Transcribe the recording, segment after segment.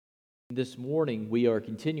This morning we are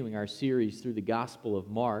continuing our series through the Gospel of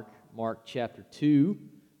Mark, Mark chapter 2,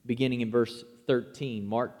 beginning in verse 13.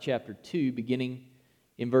 Mark chapter 2, beginning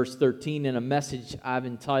in verse 13, in a message I've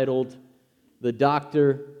entitled, "The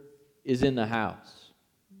Doctor is in the House."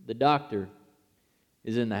 The Doctor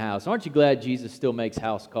is in the house. Aren't you glad Jesus still makes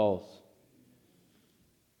house calls?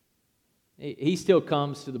 He still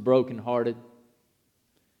comes to the brokenhearted.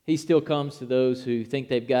 He still comes to those who think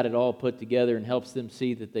they've got it all put together and helps them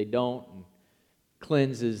see that they don't, and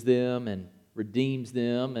cleanses them and redeems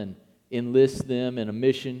them and enlists them in a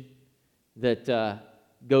mission that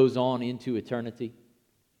goes on into eternity.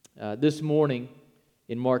 This morning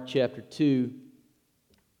in Mark chapter 2,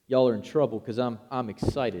 y'all are in trouble because I'm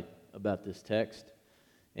excited about this text,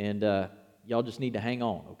 and y'all just need to hang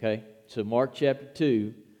on, okay? So Mark chapter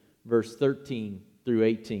 2, verse 13 through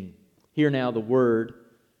 18. Hear now the word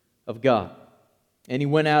of God. "And he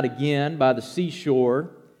went out again by the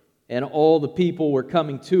seashore, and all the people were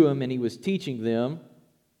coming to him, and he was teaching them.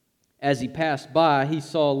 As he passed by, he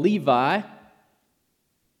saw Levi."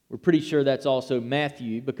 We're pretty sure that's also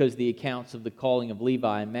Matthew, because the accounts of the calling of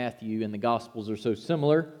Levi in Matthew and the Gospels are so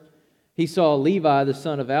similar. "He saw Levi, the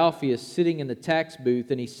son of Alphaeus, sitting in the tax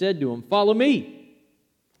booth, and he said to him, 'Follow me.'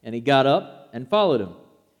 And he got up and followed him.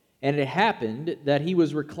 And it happened that he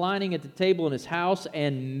was reclining at the table in his house,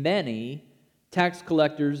 and many tax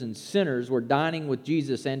collectors and sinners were dining with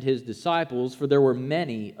Jesus and his disciples, for there were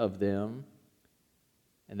many of them,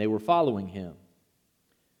 and they were following him.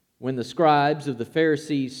 When the scribes of the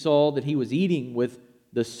Pharisees saw that he was eating with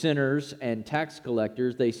the sinners and tax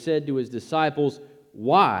collectors, they said to his disciples,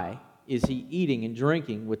 'Why is he eating and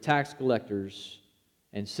drinking with tax collectors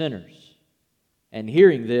and sinners?' And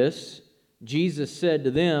hearing this, Jesus said to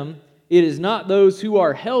them, 'It is not those who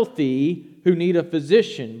are healthy who need a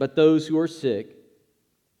physician, but those who are sick.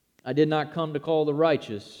 I did not come to call the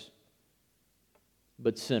righteous,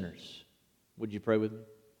 but sinners.'" Would you pray with me?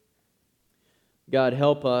 God,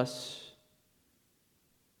 help us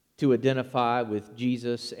to identify with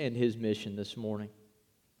Jesus and his mission this morning.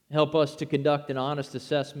 Help us to conduct an honest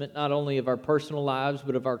assessment, not only of our personal lives,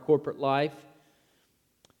 but of our corporate life.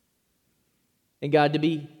 And God, to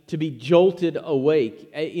be jolted awake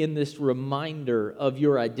in this reminder of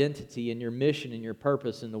your identity and your mission and your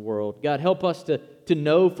purpose in the world. God, help us to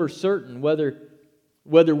know for certain whether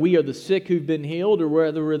we are the sick who've been healed or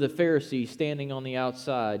whether we're the Pharisees standing on the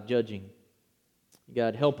outside judging.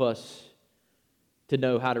 God, help us to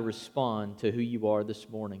know how to respond to who you are this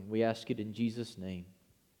morning. We ask it in Jesus' name.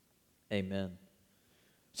 Amen.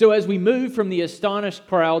 So as we move from the astonished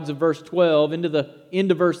crowds of verse 12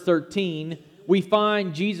 into verse 13, we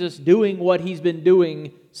find Jesus doing what he's been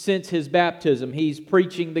doing since his baptism. He's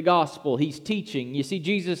preaching the gospel. He's teaching. You see,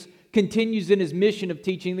 Jesus continues in his mission of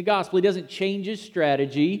teaching the gospel. He doesn't change his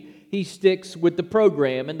strategy. He sticks with the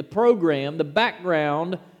program. And the program, the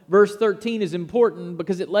background, verse 13 is important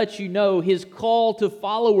because it lets you know his call to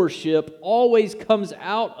followership always comes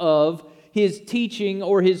out of his teaching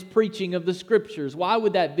or his preaching of the Scriptures. Why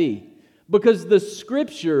would that be? Because the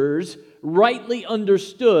Scriptures, rightly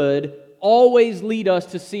understood, always lead us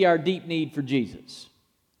to see our deep need for Jesus.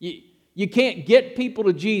 You can't get people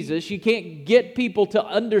to Jesus, you can't get people to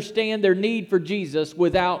understand their need for Jesus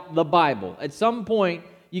without the Bible. At some point,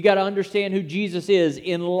 you got to understand who Jesus is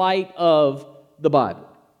in light of the Bible.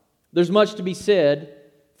 There's much to be said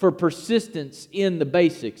for persistence in the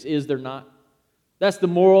basics, is there not? That's the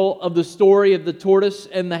moral of the story of the tortoise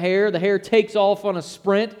and the hare. The hare takes off on a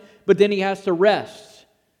sprint, but then he has to rest.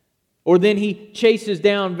 Or then he chases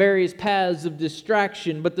down various paths of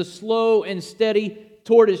distraction, but the slow and steady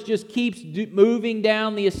tortoise just keeps moving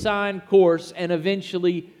down the assigned course and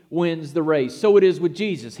eventually wins the race. So it is with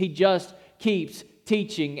Jesus. He just keeps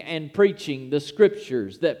teaching and preaching the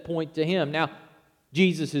Scriptures that point to him. Now,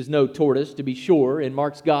 Jesus is no tortoise, to be sure. In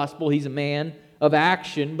Mark's gospel, he's a man of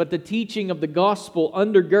action, but the teaching of the gospel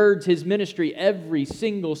undergirds his ministry every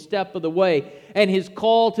single step of the way, and his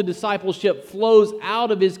call to discipleship flows out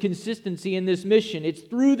of his consistency in this mission. It's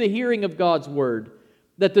through the hearing of God's word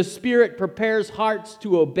that the Spirit prepares hearts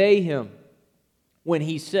to obey him when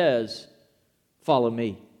he says, "Follow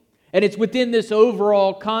me." And it's within this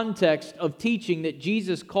overall context of teaching that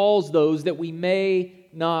Jesus calls those that we may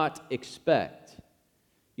not expect.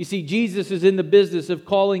 You see, Jesus is in the business of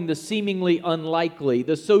calling the seemingly unlikely,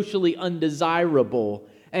 the socially undesirable,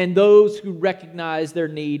 and those who recognize their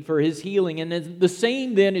need for his healing. And the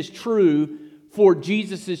same then is true for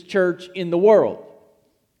Jesus' church in the world.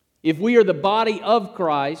 If we are the body of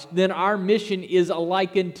Christ, then our mission is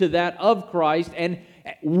likened to that of Christ, and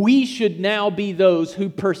We should now be those who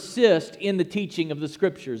persist in the teaching of the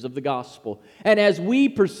Scriptures, of the gospel. And as we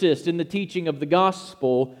persist in the teaching of the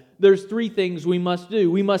gospel, there's three things we must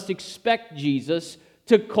do. We must expect Jesus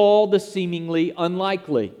to call the seemingly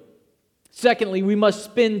unlikely. Secondly, we must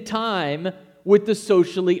spend time with the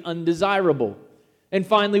socially undesirable. And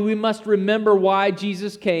finally, we must remember why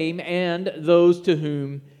Jesus came and those to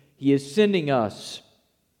whom He is sending us.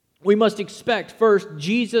 We must expect first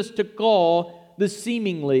Jesus to call the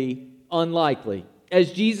seemingly unlikely.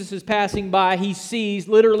 As Jesus is passing by, He sees,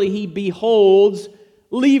 literally He beholds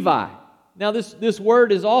Levi. Now this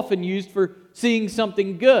word is often used for seeing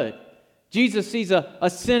something good. Jesus sees a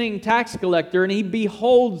sinning tax collector and He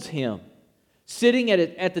beholds him sitting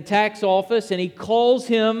at the tax office, and He calls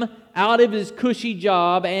him out of his cushy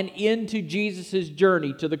job and into Jesus'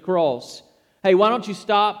 journey to the cross. Hey, why don't you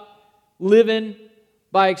stop living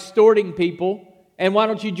by extorting people, and why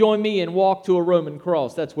don't you join me and walk to a Roman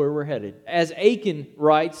cross? That's where we're headed. As Aiken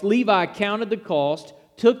writes, Levi counted the cost,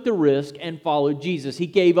 took the risk, and followed Jesus. He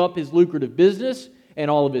gave up his lucrative business and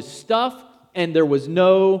all of his stuff, and there was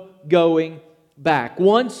no going back.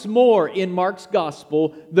 Once more in Mark's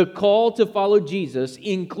gospel, the call to follow Jesus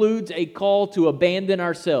includes a call to abandon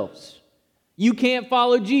ourselves. You can't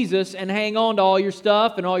follow Jesus and hang on to all your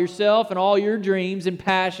stuff and all yourself and all your dreams and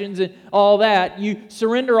passions and all that. You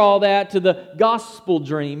surrender all that to the gospel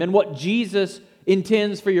dream and what Jesus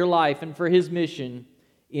intends for your life and for His mission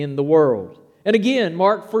in the world. And again,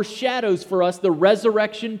 Mark foreshadows for us the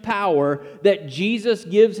resurrection power that Jesus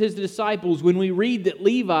gives His disciples when we read that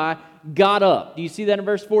Levi got up. Do you see that in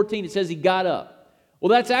verse 14? It says he got up. Well,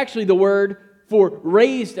 that's actually the word for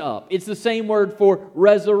raised up. It's the same word for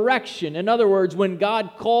resurrection. In other words, when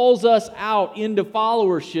God calls us out into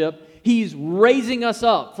followership, He's raising us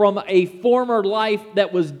up from a former life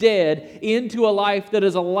that was dead into a life that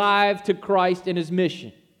is alive to Christ and His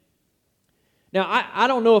mission. Now, I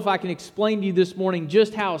don't know if I can explain to you this morning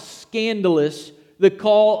just how scandalous the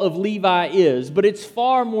call of Levi is, but it's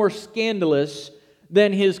far more scandalous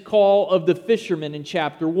than his call of the fishermen in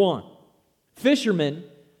chapter 1. Fishermen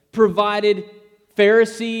provided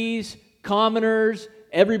Pharisees, commoners,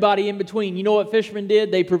 everybody in between. You know what fishermen did?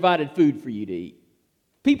 They provided food for you to eat.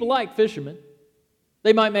 People like fishermen.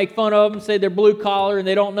 They might make fun of them, say they're blue collar and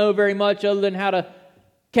they don't know very much other than how to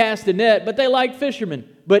cast a net, but they like fishermen.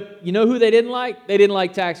 But you know who they didn't like? They didn't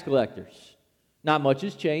like tax collectors. Not much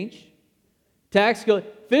has changed.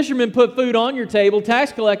 Fishermen put food on your table.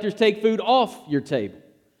 Tax collectors take food off your table.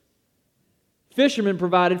 Fishermen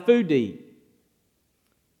provided food to eat.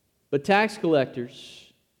 But tax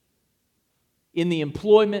collectors, in the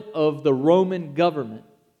employment of the Roman government,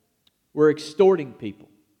 were extorting people.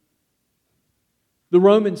 The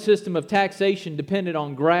Roman system of taxation depended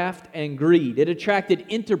on graft and greed. It attracted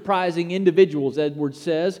enterprising individuals, Edwards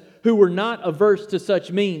says, who were not averse to such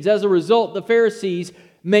means. As a result, the Pharisees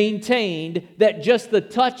maintained that just the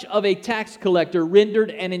touch of a tax collector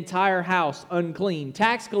rendered an entire house unclean.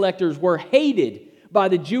 Tax collectors were hated by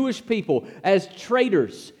the Jewish people as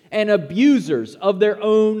traitors and abusers of their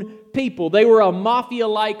own people. They were a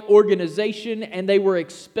mafia-like organization, and they were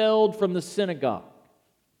expelled from the synagogue.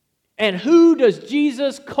 And who does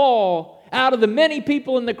Jesus call out of the many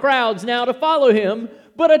people in the crowds now to follow Him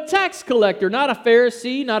but a tax collector? Not a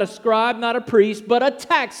Pharisee, not a scribe, not a priest, but a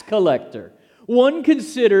tax collector. One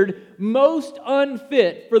considered most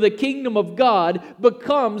unfit for the kingdom of God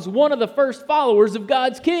becomes one of the first followers of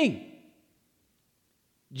God's King.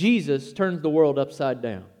 Jesus turns the world upside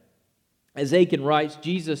down. As Aiken writes,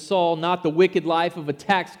 Jesus saw not the wicked life of a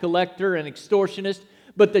tax collector and extortionist,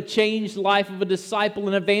 but the changed life of a disciple,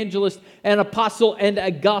 an evangelist, an apostle, and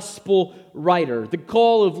a gospel writer. The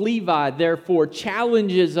call of Levi, therefore,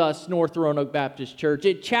 challenges us, North Roanoke Baptist Church.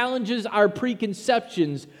 It challenges our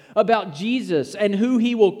preconceptions about Jesus and who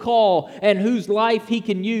He will call and whose life He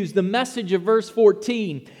can use. The message of verse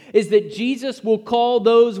 14 is that Jesus will call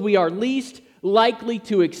those we are least likely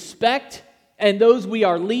to expect and those we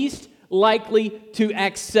are least likely to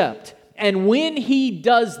accept. And when He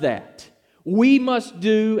does that, we must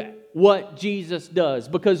do what Jesus does.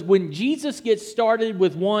 Because when Jesus gets started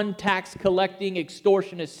with one tax-collecting,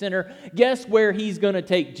 extortionist sinner, guess where He's going to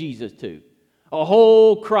take Jesus to? A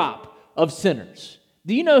whole crop of sinners.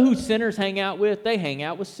 Do you know who sinners hang out with? They hang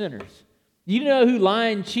out with sinners. Do you know who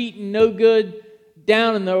lying, cheating, no good,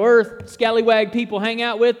 down in the earth, scallywag people hang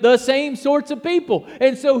out with? The same sorts of people.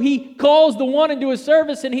 And so He calls the one into His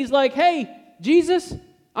service, and He's like, hey, Jesus,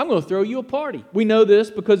 I'm going to throw you a party. We know this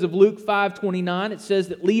because of Luke 5:29. It says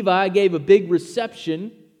that Levi gave a big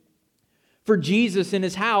reception for Jesus in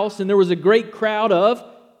his house, and there was a great crowd of,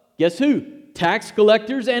 guess who? tax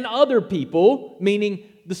collectors and other people, meaning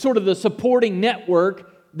the sort of the supporting network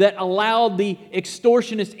that allowed the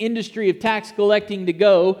extortionist industry of tax collecting to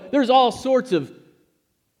go. There's all sorts of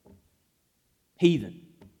heathen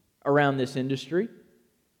around this industry,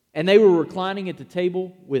 and they were reclining at the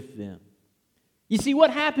table with them. You see, what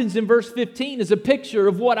happens in verse 15 is a picture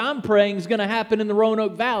of what I'm praying is going to happen in the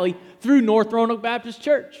Roanoke Valley through North Roanoke Baptist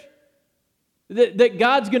Church. That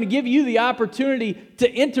God's going to give you the opportunity to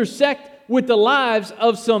intersect with the lives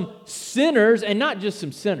of some sinners, and not just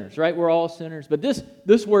some sinners, right? We're all sinners, but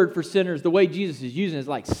this word for sinners, the way Jesus is using it, is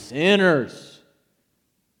like sinners.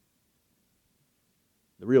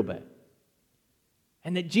 The real bad.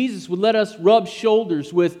 And that Jesus would let us rub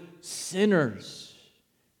shoulders with sinners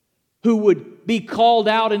who would be called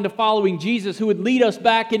out into following Jesus, who would lead us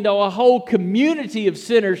back into a whole community of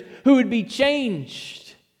sinners who would be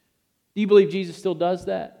changed. Do you believe Jesus still does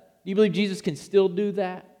that? Do you believe Jesus can still do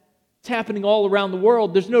that? It's happening all around the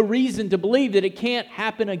world. There's no reason to believe that it can't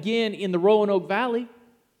happen again in the Roanoke Valley.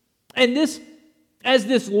 And as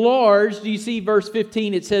this large, do you see verse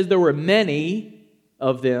 15, it says there were many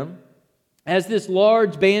of them. As this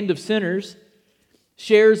large band of sinners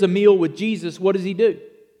shares a meal with Jesus, what does he do?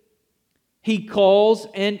 He calls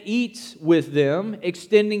and eats with them,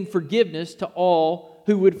 extending forgiveness to all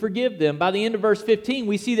who would forgive them. By the end of verse 15,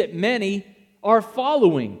 we see that many are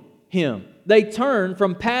following him. They turn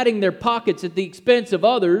from padding their pockets at the expense of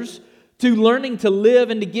others to learning to live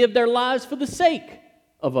and to give their lives for the sake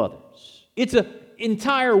of others. It's an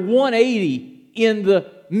entire 180 in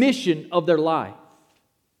the mission of their life.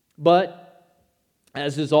 But,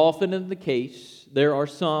 as is often the case, there are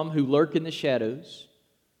some who lurk in the shadows,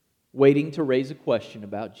 waiting to raise a question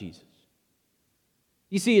about Jesus.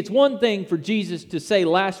 You see, it's one thing for Jesus to say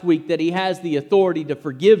last week that he has the authority to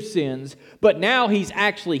forgive sins, but now he's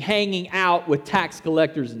actually hanging out with tax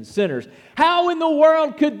collectors and sinners. How in the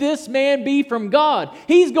world could this man be from God?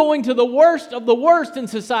 He's going to the worst of the worst in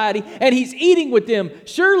society, and he's eating with them.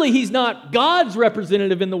 Surely he's not God's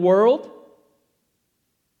representative in the world.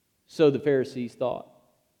 So the Pharisees thought.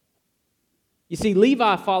 You see,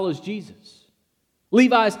 Levi follows Jesus.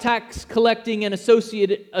 Levi's tax collecting and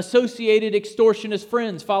associated extortionist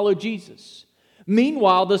friends follow Jesus.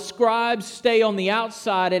 Meanwhile, the scribes stay on the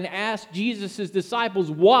outside and ask Jesus' disciples,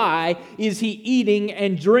 why is he eating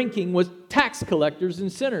and drinking with tax collectors and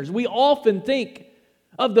sinners? We often think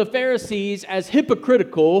of the Pharisees as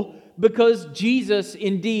hypocritical because Jesus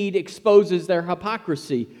indeed exposes their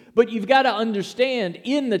hypocrisy. But you've got to understand,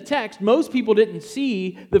 in the text, most people didn't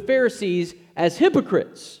see the Pharisees as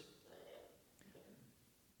hypocrites.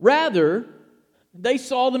 Rather, they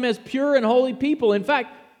saw them as pure and holy people. In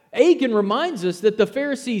fact, Aiken reminds us that the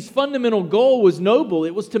Pharisees' fundamental goal was noble.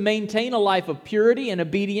 It was to maintain a life of purity and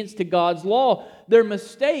obedience to God's law. Their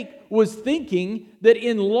mistake was thinking that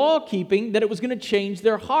in law keeping, that it was going to change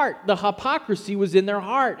their heart. The hypocrisy was in their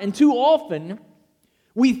heart. And too often,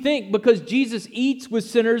 we think because Jesus eats with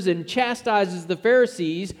sinners and chastises the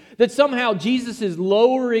Pharisees, that somehow Jesus is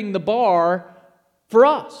lowering the bar for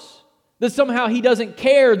us. That somehow he doesn't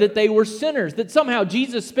care that they were sinners. That somehow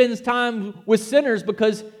Jesus spends time with sinners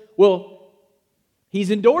because, well,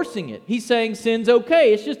 he's endorsing it. He's saying sin's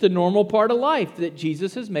okay. It's just a normal part of life that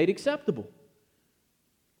Jesus has made acceptable.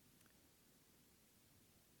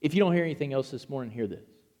 If you don't hear anything else this morning, hear this.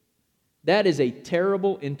 That is a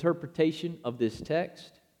terrible interpretation of this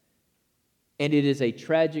text, and it is a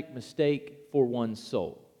tragic mistake for one's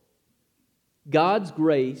soul. God's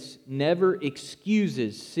grace never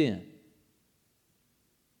excuses sin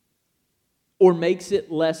or makes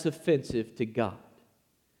it less offensive to God.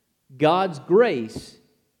 God's grace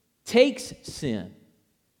takes sin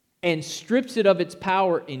and strips it of its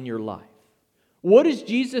power in your life. What does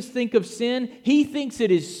Jesus think of sin? He thinks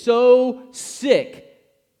it is so sick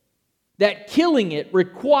that killing it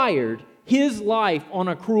required his life on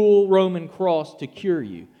a cruel Roman cross to cure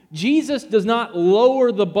you. Jesus does not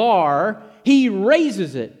lower the bar, he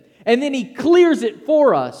raises it. And then he clears it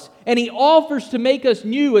for us. And he offers to make us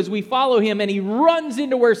new as we follow him. And he runs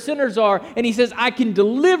into where sinners are. And he says, I can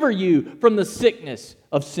deliver you from the sickness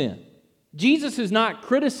of sin. Jesus is not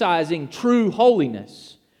criticizing true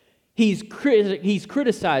holiness. He's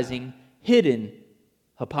criticizing hidden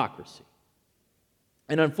hypocrisy.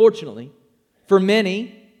 And unfortunately, for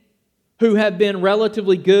many who have been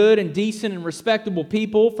relatively good and decent and respectable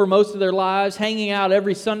people for most of their lives, hanging out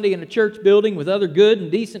every Sunday in a church building with other good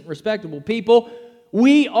and decent and respectable people,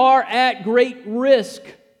 we are at great risk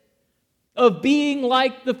of being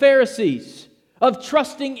like the Pharisees, of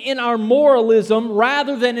trusting in our moralism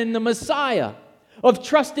rather than in the Messiah, of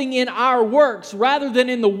trusting in our works rather than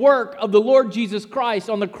in the work of the Lord Jesus Christ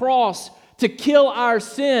on the cross to kill our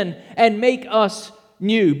sin and make us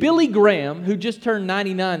new. Billy Graham, who just turned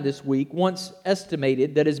 99 this week, once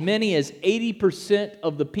estimated that as many as 80%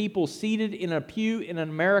 of the people seated in a pew in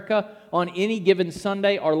America on any given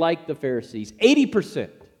Sunday are like the Pharisees. 80%.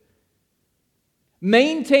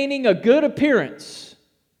 Maintaining a good appearance,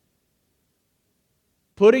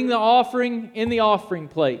 putting the offering in the offering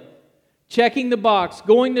plate, checking the box,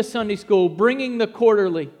 going to Sunday school, bringing the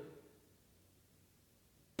quarterly,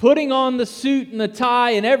 putting on the suit and the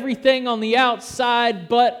tie and everything on the outside,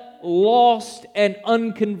 but lost and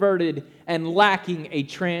unconverted and lacking a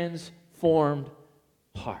transformed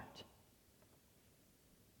heart.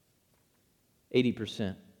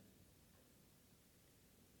 80%.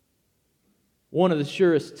 One of the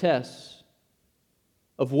surest tests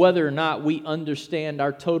of whether or not we understand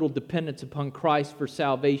our total dependence upon Christ for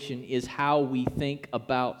salvation is how we think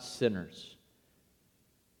about sinners.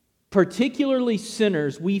 Particularly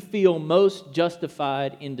sinners we feel most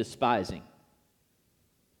justified in despising.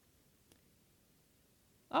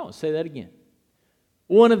 I want to say that again.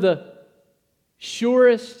 One of the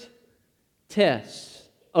surest tests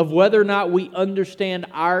of whether or not we understand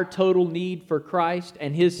our total need for Christ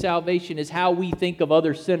and His salvation is how we think of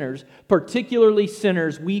other sinners, particularly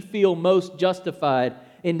sinners we feel most justified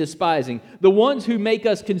in despising. The ones who make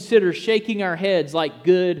us consider shaking our heads like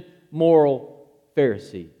good, moral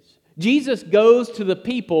Pharisees. Jesus goes to the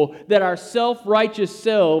people that our self-righteous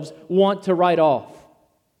selves want to write off.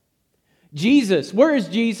 Jesus, where is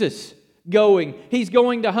Jesus going? He's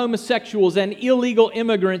going to homosexuals and illegal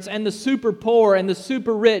immigrants and the super poor and the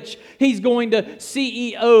super rich. He's going to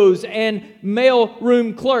CEOs and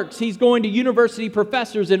mailroom clerks. He's going to university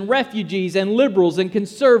professors and refugees and liberals and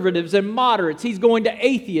conservatives and moderates. He's going to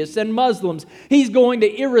atheists and Muslims. He's going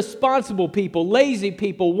to irresponsible people, lazy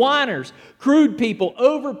people, whiners, crude people,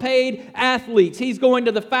 overpaid athletes. He's going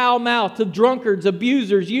to the foul-mouthed, to drunkards,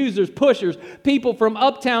 abusers, users, pushers, people from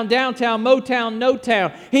uptown, downtown, Motown, no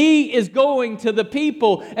town. He is going to the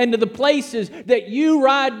people and to the places that you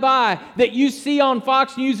ride by, that you see on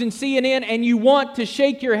Fox News and CNN, and you want to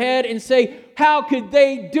shake your head and say, how could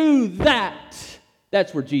they do that?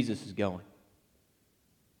 That's where Jesus is going.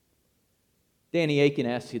 Danny Aiken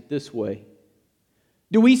asks it this way.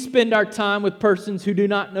 Do we spend our time with persons who do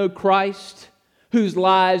not know Christ, whose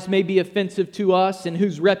lives may be offensive to us, and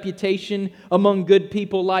whose reputation among good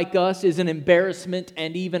people like us is an embarrassment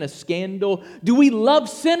and even a scandal? Do we love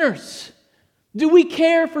sinners? Do we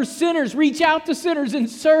care for sinners, reach out to sinners, and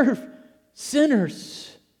serve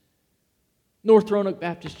sinners? North Roanoke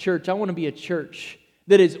Baptist Church, I want to be a church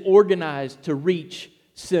that is organized to reach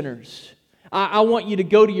sinners. I want you to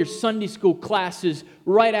go to your Sunday school classes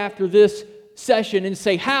right after this session and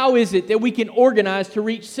say, how is it that we can organize to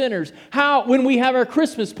reach sinners? How, when we have our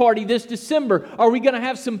Christmas party this December, are we going to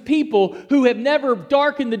have some people who have never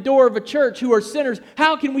darkened the door of a church who are sinners?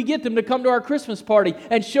 How can we get them to come to our Christmas party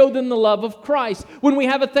and show them the love of Christ? When we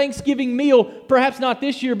have a Thanksgiving meal, perhaps not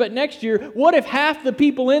this year, but next year, what if half the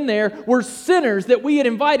people in there were sinners that we had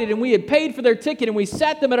invited and we had paid for their ticket and we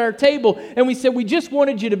sat them at our table and we said, we just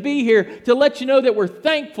wanted you to be here to let you know that we're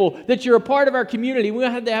thankful that you're a part of our community. We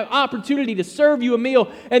had the opportunity to serve you a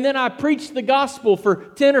meal, and then I preached the gospel for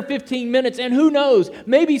 10 or 15 minutes, and who knows,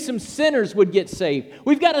 maybe some sinners would get saved.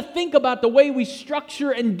 We've got to think about the way we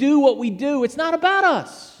structure and do what we do. It's not about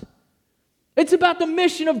us. It's about the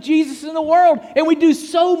mission of Jesus in the world, and we do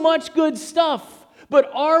so much good stuff,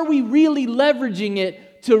 but are we really leveraging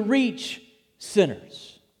it to reach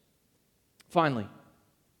sinners? Finally,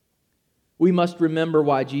 we must remember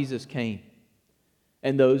why Jesus came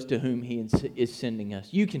and those to whom He is sending us.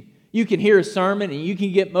 You can hear a sermon and you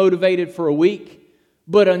can get motivated for a week,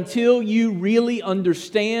 but until you really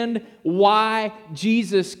understand why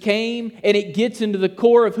Jesus came and it gets into the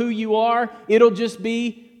core of who you are, it'll just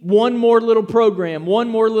be one more little program, one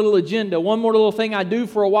more little agenda, one more little thing I do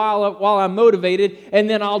for a while I'm motivated, and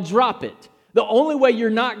then I'll drop it. The only way you're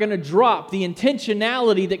not going to drop the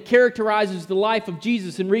intentionality that characterizes the life of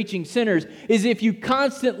Jesus in reaching sinners is if you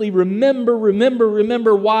constantly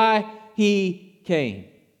remember why He came.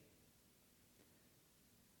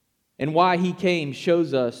 And why He came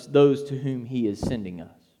shows us those to whom He is sending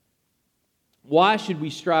us. Why should we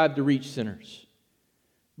strive to reach sinners?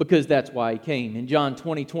 Because that's why He came. In John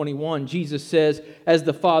 20:21, Jesus says, as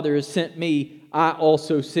the Father has sent me, I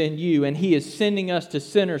also send you. And He is sending us to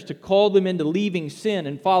sinners to call them into leaving sin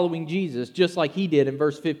and following Jesus, just like He did in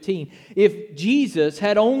verse 15. If Jesus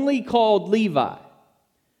had only called Levi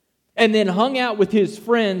and then hung out with his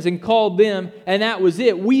friends and called them, and that was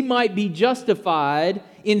it, we might be justified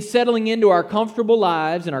in settling into our comfortable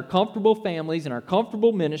lives and our comfortable families and our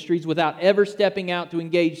comfortable ministries without ever stepping out to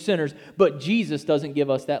engage sinners. But Jesus doesn't give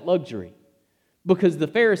us that luxury, because the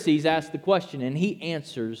Pharisees asked the question and he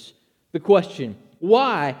answers the question.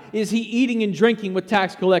 Why is he eating and drinking with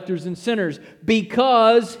tax collectors and sinners?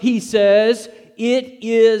 Because, he says, it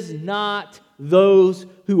is not those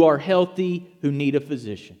who are healthy who need a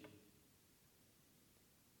physician,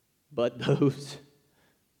 but those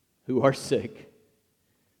who are sick.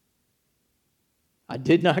 I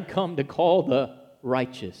did not come to call the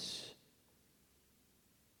righteous,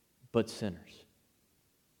 but sinners.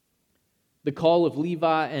 The call of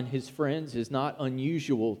Levi and his friends is not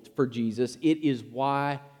unusual for Jesus. It is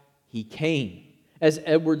why he came. As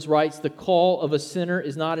Edwards writes, the call of a sinner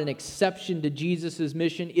is not an exception to Jesus'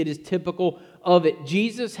 mission. It is typical of it.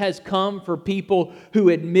 Jesus has come for people who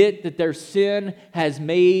admit that their sin has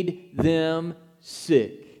made them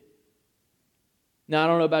sick. Now, I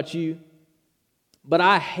don't know about you, but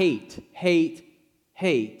I hate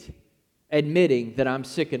admitting that I'm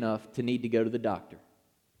sick enough to need to go to the doctor.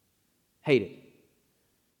 Hate it.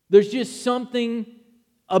 There's just something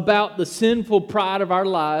about the sinful pride of our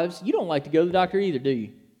lives. You don't like to go to the doctor either, do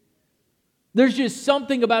you? There's just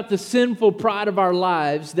something about the sinful pride of our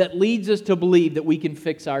lives that leads us to believe that we can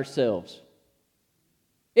fix ourselves.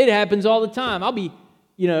 It happens all the time. I'll be,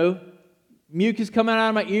 mucus coming out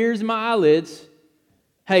of my ears and my eyelids.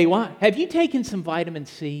 Hey, why? Have you taken some vitamin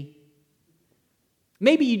C?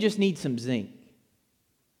 Maybe you just need some zinc.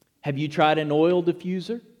 Have you tried an oil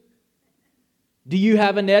diffuser? Do you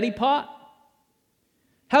have a neti pot?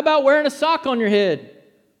 How about wearing a sock on your head?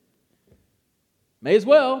 May as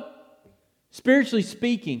well. Spiritually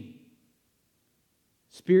speaking,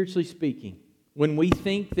 when we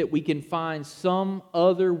think that we can find some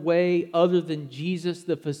other way other than Jesus,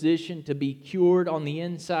 the physician, to be cured on the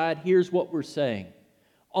inside, here's what we're saying.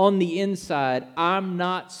 On the inside, I'm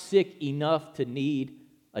not sick enough to need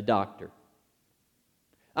a doctor.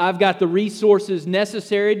 I've got the resources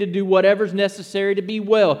necessary to do whatever's necessary to be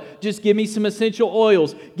well. Just give me some essential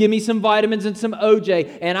oils, give me some vitamins and some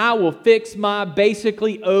OJ, and I will fix my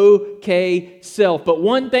basically okay self. But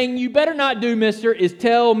one thing you better not do, mister, is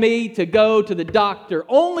tell me to go to the doctor.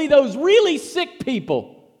 Only those really sick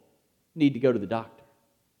people need to go to the doctor.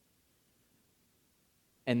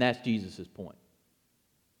 And that's Jesus' point.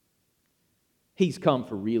 He's come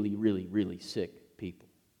for really, really, really sick people.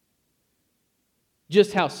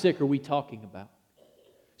 Just how sick are we talking about?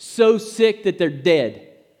 So sick that they're dead,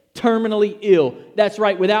 terminally ill. That's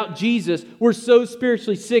right, without Jesus, we're so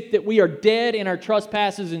spiritually sick that we are dead in our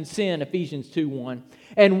trespasses and sin, Ephesians 2:1.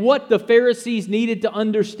 And what the Pharisees needed to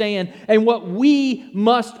understand, and what we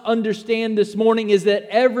must understand this morning, is that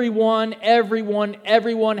everyone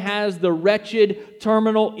has the wretched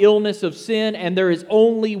terminal illness of sin, and there is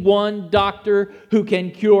only one doctor who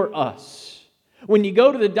can cure us. When you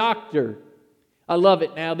go to the doctor, I love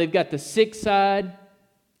it now. They've got the sick side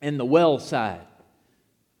and the well side.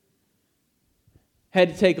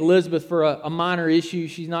 Had to take Elizabeth for a minor issue.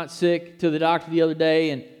 She's not sick, to the doctor the other day,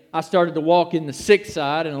 and I started to walk in the sick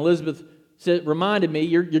side, and Elizabeth reminded me,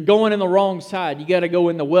 you're going in the wrong side. You got to go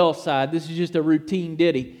in the well side. This is just a routine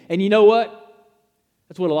ditty. And you know what?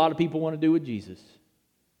 That's what a lot of people want to do with Jesus.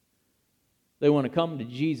 They want to come to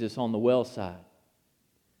Jesus on the well side.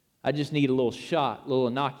 I just need a little shot, a little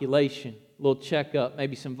inoculation, a little checkup,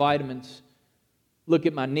 maybe some vitamins. Look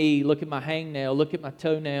at my knee, look at my hangnail, look at my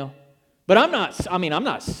toenail. But I'm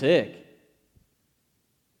not sick.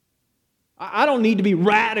 I don't need to be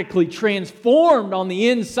radically transformed on the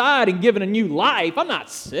inside and given a new life. I'm not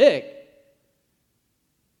sick.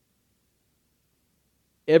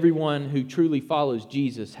 Everyone who truly follows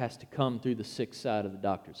Jesus has to come through the sick side of the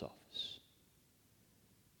doctor's office.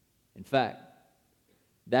 In fact,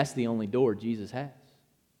 that's the only door Jesus has.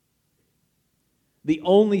 The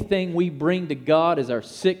only thing we bring to God is our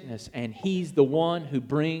sickness, and He's the one who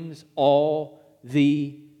brings all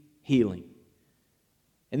the healing.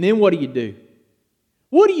 And then what do?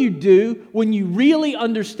 What do you do when you really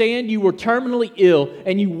understand you were terminally ill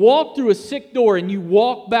and you walk through a sick door and you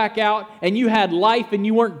walk back out and you had life and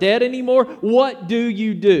you weren't dead anymore? What do?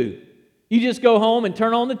 You just go home and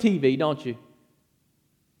turn on the TV, don't you?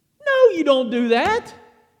 No, you don't do that.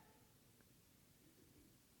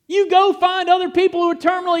 You go find other people who are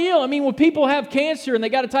terminally ill. I mean, when people have cancer and they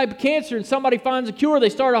got a type of cancer and somebody finds a cure, they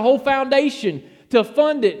start a whole foundation to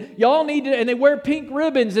fund it. Y'all need to, and they wear pink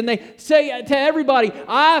ribbons and they say to everybody,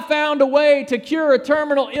 I found a way to cure a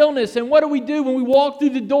terminal illness. And what do we do when we walk through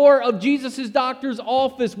the door of Jesus' doctor's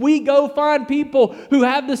office? We go find people who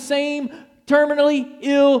have the same terminally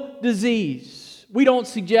ill disease. We don't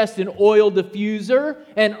suggest an oil diffuser,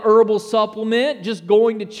 an herbal supplement, just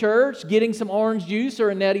going to church, getting some orange juice or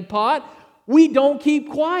a neti pot. We don't keep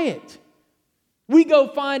quiet. We go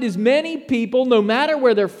find as many people, no matter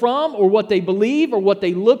where they're from or what they believe or what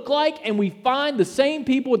they look like, and we find the same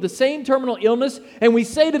people with the same terminal illness, and we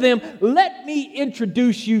say to them, let me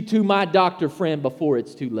introduce you to my doctor friend before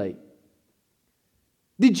it's too late.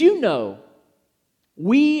 Did you know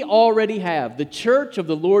we already have, the Church of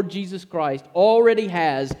the Lord Jesus Christ already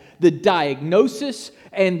has the diagnosis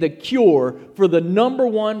and the cure for the number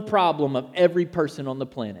one problem of every person on the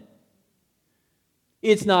planet?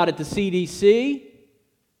 It's not at the CDC.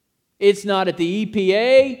 It's not at the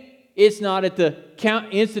EPA. It's not at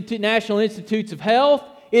the National Institutes of Health.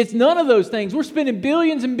 It's none of those things. We're spending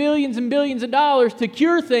billions and billions and billions of dollars to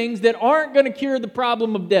cure things that aren't going to cure the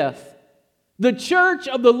problem of death. The Church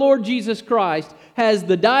of the Lord Jesus Christ has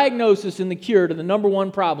the diagnosis and the cure to the number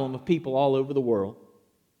one problem of people all over the world.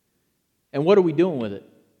 And what are we doing with it?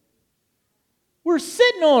 We're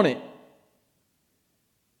sitting on it.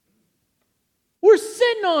 We're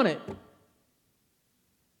sitting on it.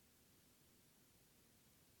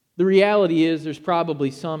 The reality is there's probably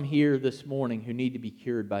some here this morning who need to be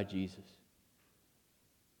cured by Jesus.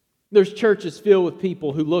 There's churches filled with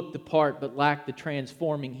people who look the part but lack the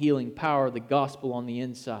transforming, healing power of the gospel on the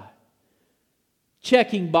inside.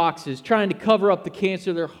 Checking boxes, trying to cover up the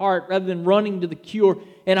cancer of their heart rather than running to the cure.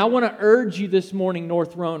 And I want to urge you this morning,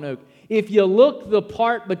 North Roanoke, if you look the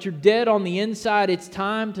part but you're dead on the inside, it's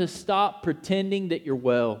time to stop pretending that you're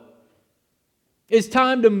well. It's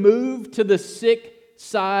time to move to the sick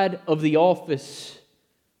side of the office,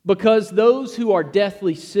 because those who are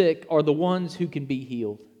deathly sick are the ones who can be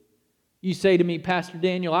healed. You say to me, Pastor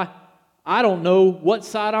Daniel, I don't know what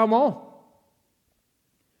side I'm on.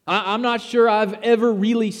 I'm not sure I've ever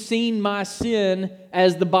really seen my sin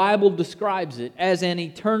as the Bible describes it, as an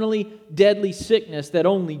eternally deadly sickness that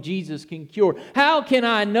only Jesus can cure. How can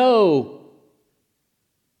I know?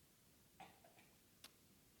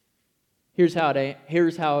 Here's how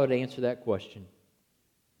I'd answer that question.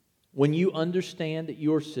 When you understand that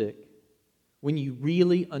you're sick, when you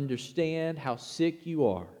really understand how sick you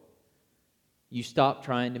are, you stop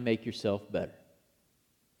trying to make yourself better.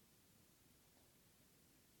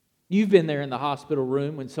 You've been there in the hospital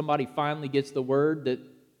room when somebody finally gets the word that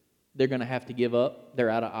they're going to have to give up, they're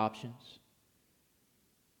out of options.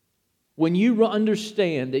 When you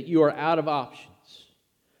understand that you are out of options,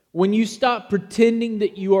 when you stop pretending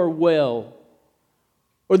that you are well,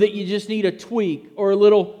 or that you just need a tweak or a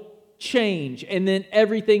little change and then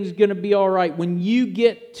everything's going to be all right, when you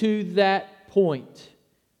get to that point,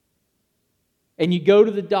 and you go to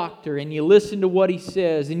the doctor and you listen to what he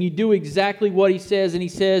says and you do exactly what he says, and he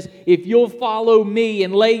says, if you'll follow me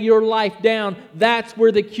and lay your life down, that's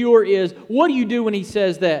where the cure is. What do you do when he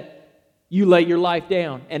says that? You lay your life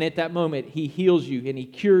down, and at that moment he heals you and he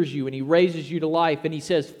cures you and he raises you to life, and he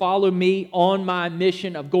says, follow me on my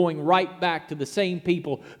mission of going right back to the same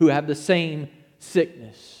people who have the same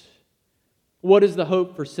sickness. What is the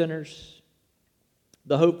hope for sinners?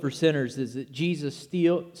 The hope for sinners is that Jesus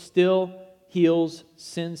still heals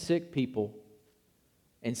sin-sick people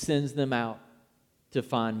and sends them out to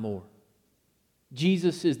find more.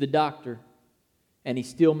 Jesus is the doctor, and he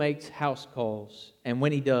still makes house calls. And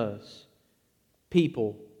when he does,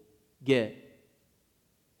 people get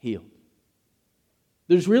healed.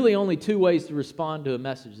 There's really only two ways to respond to a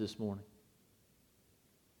message this morning.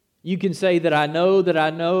 You can say that I know that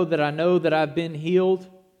I've been healed,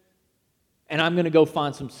 and I'm going to go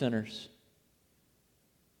find some sinners.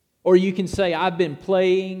 Or you can say, I've been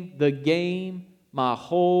playing the game my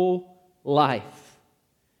whole life,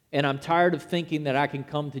 and I'm tired of thinking that I can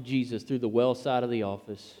come to Jesus through the well side of the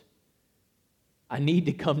office. I need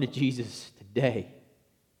to come to Jesus today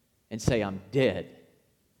and say, I'm dead.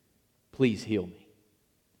 Please heal me.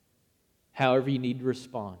 However you need to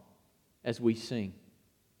respond as we sing,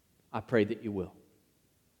 I pray that you will.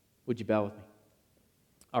 Would you bow with me?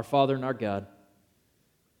 Our Father and our God,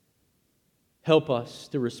 help us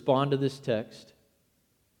to respond to this text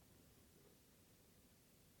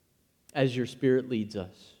as your Spirit leads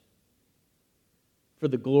us. For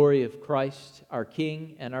the glory of Christ, our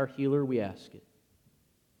King and our Healer, we ask it.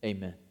 Amen.